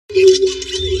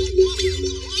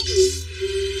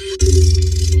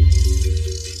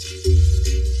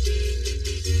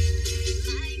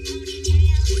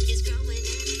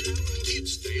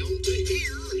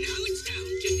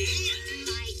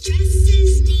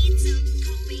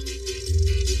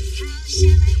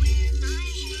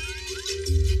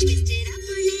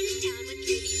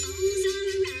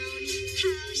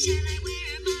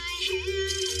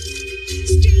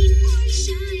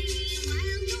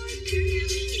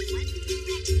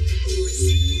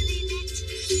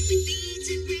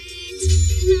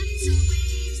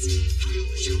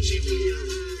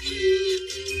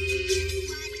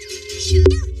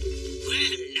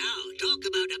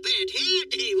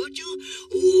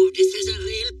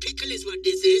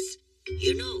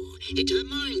It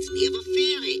reminds me of a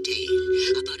fairy tale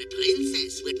about a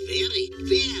princess with very,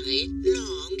 very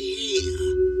long hair.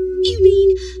 You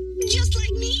mean just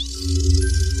like me?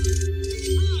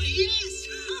 Oh, yes!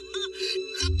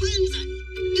 Rapunzel!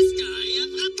 The story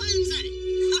of Rapunzel!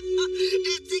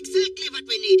 That's exactly what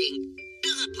we're needing.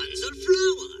 The Rapunzel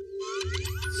flower.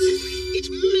 It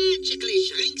magically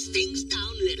shrinks things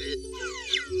down little.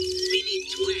 We need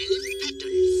 12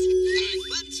 petals. And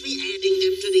once we're adding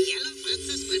them to the yellow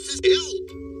Princess Hill.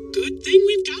 Good thing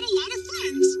we've got a lot of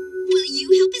friends. Will you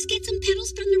help us get some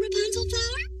petals from the Rapunzel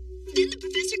flower? Then the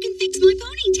professor can fix my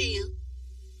ponytail.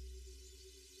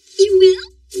 You will?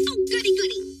 Oh, goody,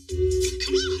 goody.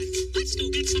 Come on, let's go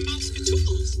get some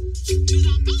mousecatools. To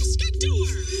the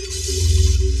mousecadoor.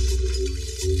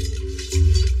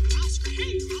 Mouseker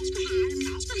hey, mouseker high,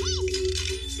 mouseker ho.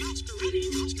 Mouseker ready,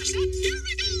 mouseker set, here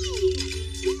we go.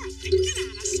 You're thinking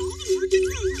on a solving working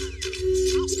drawer.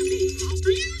 Mouseker me,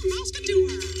 mouseker you,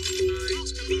 mousecadoor.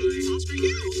 Mouseker me, mouseker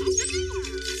you, mousecadoor.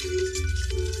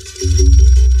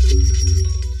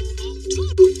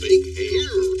 Big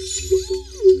hair.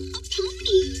 Ooh, a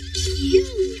pony.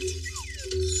 Cute.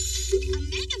 A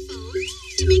megaphone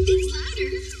to make things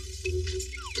louder.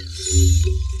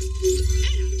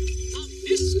 And a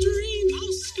mystery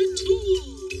mousecatool.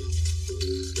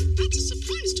 That's a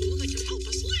surprise tool that can help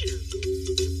us later.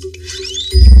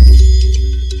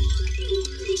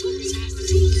 Tools has the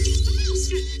tools, the mouse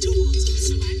got tools,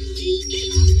 so when we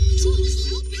need them, tools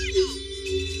will bring them.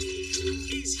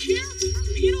 He's here for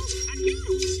needles and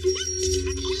noodles,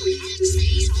 and all we have to say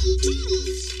is all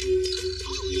tools.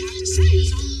 All we have to say is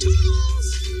all tools.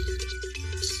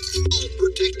 I'll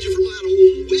protect you from that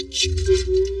old witch.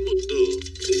 But,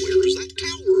 where is that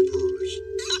tower of hers?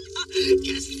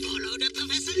 Just follow the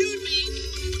Professor Ludwig.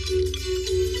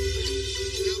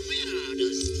 Now, where are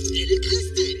those little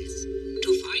crystals? To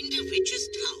find the witch's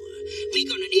tower, we're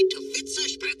gonna need to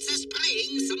𝑴𝒐𝒖𝒔𝒆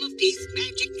spraying some of these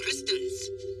magic crystals.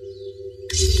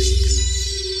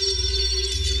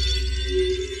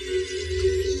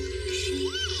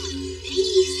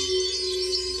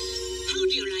 How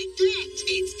do you like that?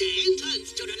 It's the entrance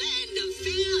to the land of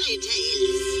fairy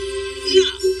tales.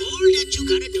 Now, all that you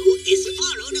gotta do is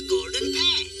follow the golden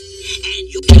path. And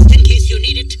you, just in case you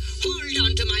need it, hold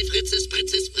on to my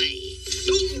𝑴𝒐𝒖𝒔𝒆 spray.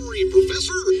 Don't worry,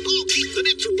 Professor. I'll keep the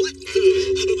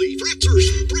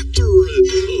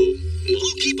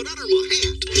I'll keep it under my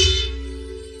hat.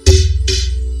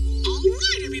 All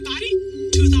right, everybody,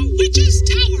 to the witch's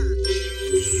tower.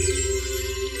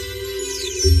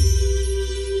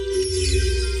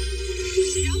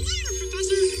 See you later,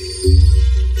 Professor.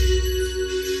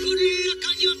 Good luck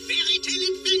on your fairy tale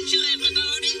adventure,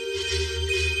 everybody.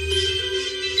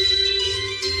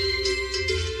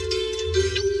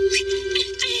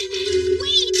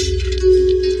 Wait!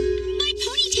 My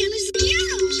ponytail is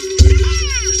yellow.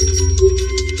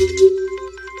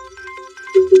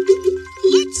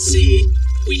 Let's see.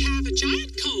 We have a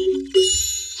giant comb,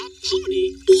 a pony,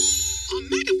 a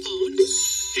megaphone,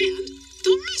 and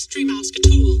the mystery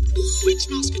mousecatool. Which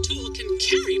mousecatool can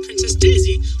carry Princess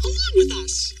Daisy along with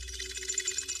us?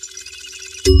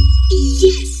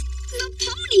 Yes, the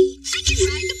pony. I can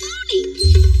ride the pony.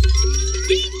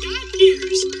 We've got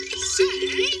ears.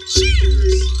 Say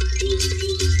cheers.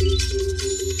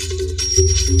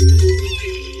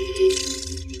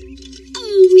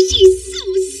 Oh, she's so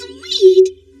sweet.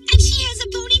 And she has a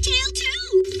ponytail, too.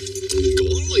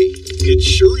 Golly, it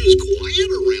sure is quiet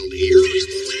around here.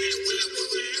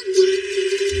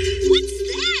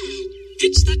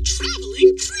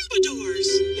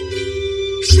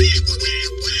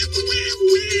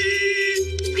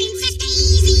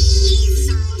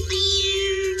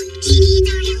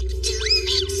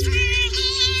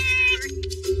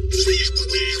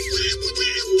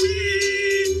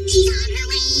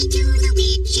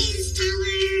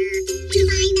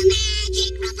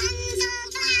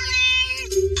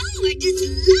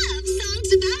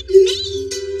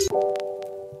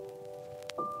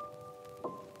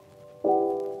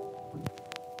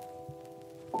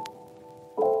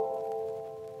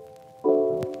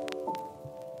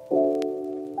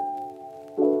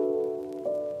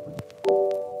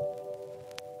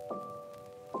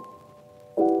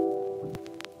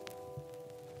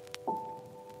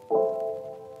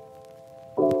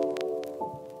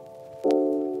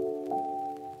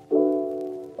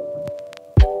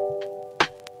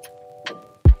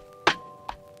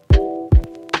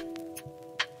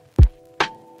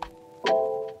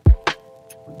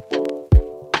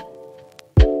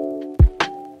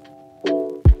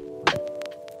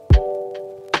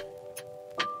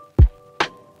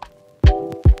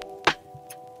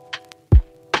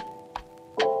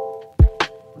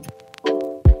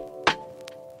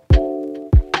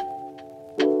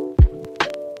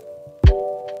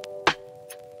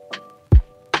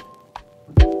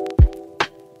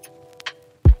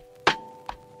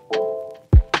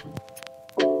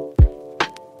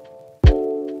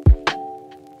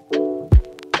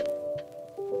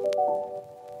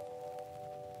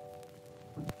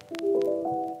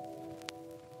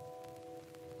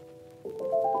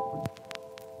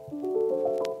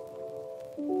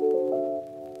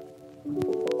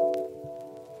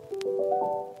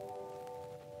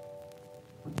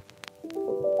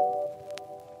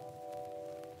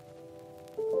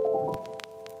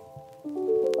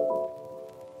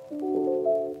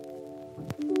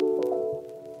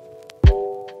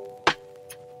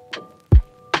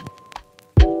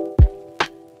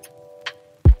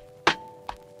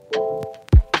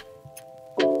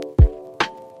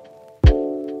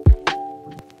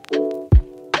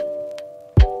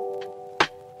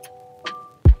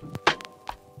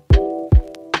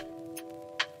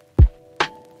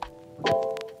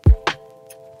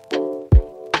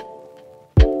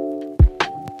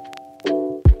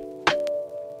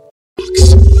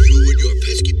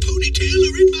 ponytail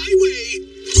are in my way.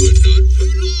 But not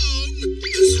for long.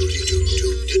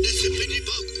 𝑴𝒐𝒖�𝒆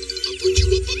I'll put you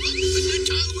up above in the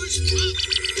tower's top.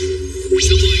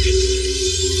 So like it.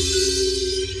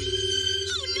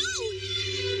 Oh no!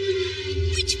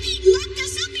 Witch Pete locked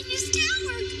us up in his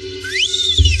tower.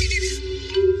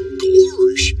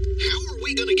 Gorsh, how are we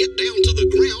gonna get down to the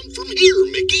ground from here,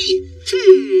 Mickey?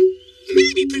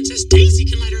 Maybe Princess Daisy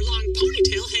can let her long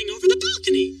ponytail hang over the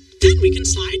balcony. Then we can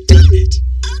slide down it.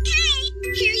 Okay,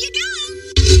 here you go.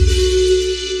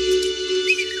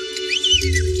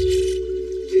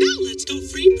 Now let's go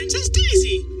free Princess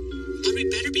Daisy. But we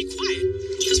better be quiet,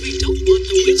 because we don't want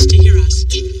the witch to hear us.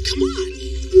 Come on.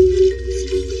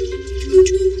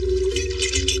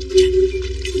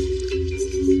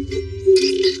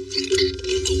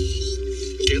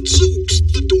 Gadzooks,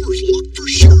 the door's locked for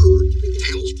sure.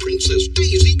 How's Princess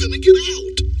Daisy gonna get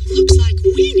out? Looks like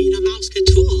we need a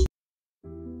𝑀𝒍𝒖𝒂𝒂.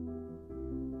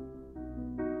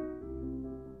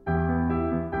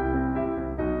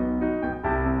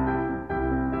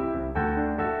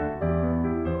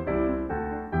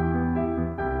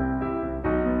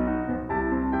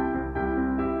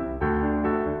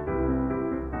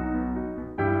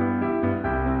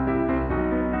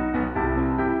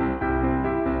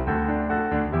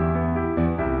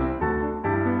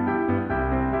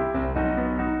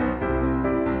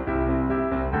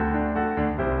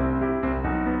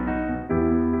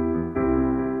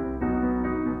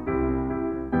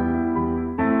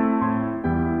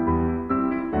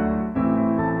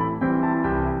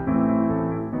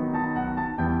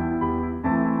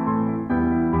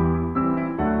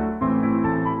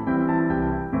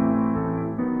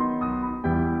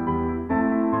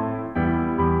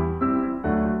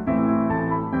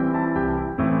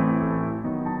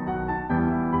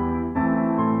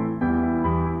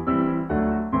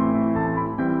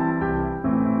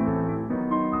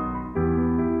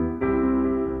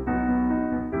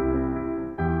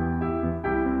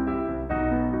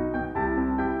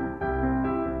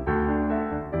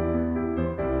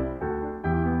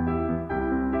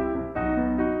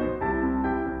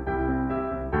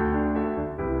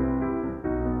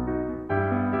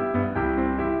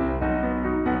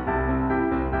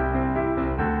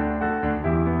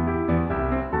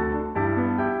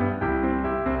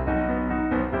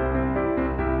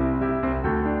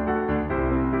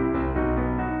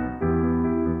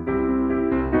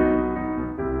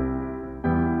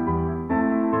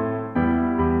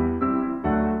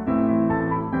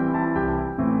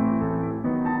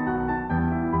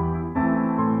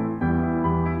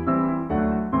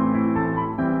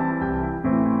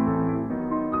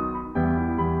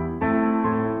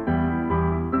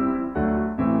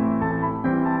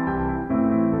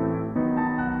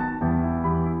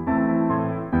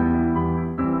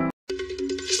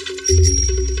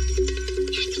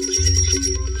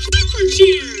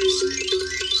 Cheers!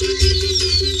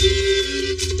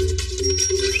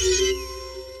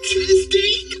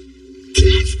 Testing?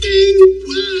 Testing?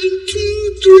 1,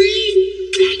 2, 3.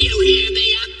 Can you hear me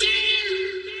up there?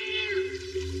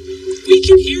 We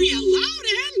can hear you loud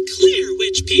and clear,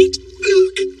 Witch Pete.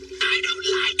 Look, I don't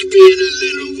like being a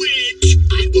little witch.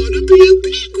 I want to be a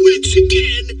big witch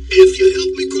again. If you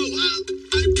help me grow up,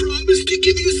 I promise to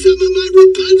give you some of my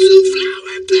Rapunzel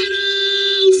flower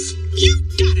petals. You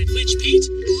got it, Witch Pete.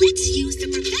 Let's use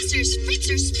the professor's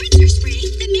Fritzer Spritzer spray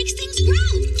that makes things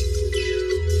grow.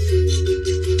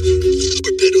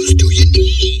 What petals do you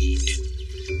need?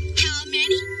 How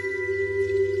many?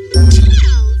 12.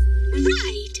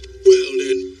 Right. Well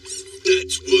then,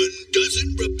 that's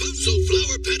 12 Rapunzel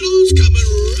flower petals coming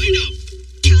right up.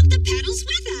 Count the petals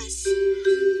with us.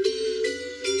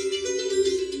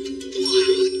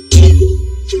 1, 2,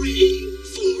 3,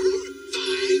 4,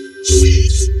 5,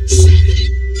 6, 7,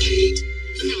 8,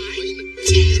 9,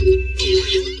 10,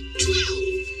 11, 12.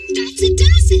 That's a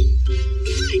dozen.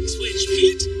 Thanks, Witch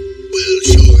Pete. Well,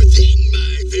 sure thing,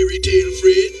 my fairy tale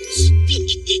friends.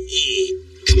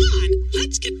 Come on,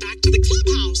 let's get back to the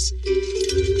clubhouse.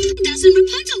 Dozen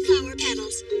Rapunzel flower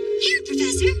petals. Here,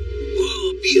 Professor.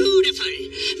 Oh, beautiful.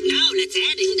 Now let's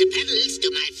add in the petals to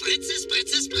my Fritzer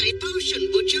Spritzer spray potion,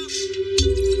 would you?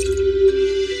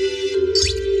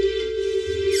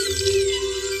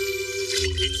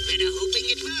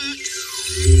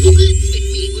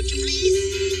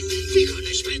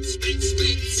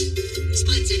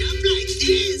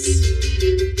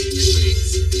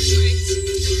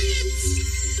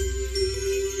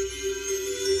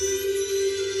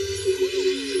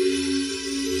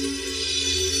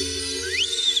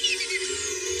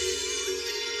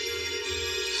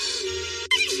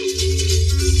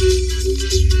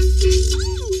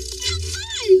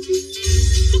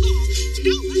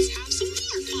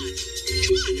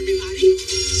 on, everybody.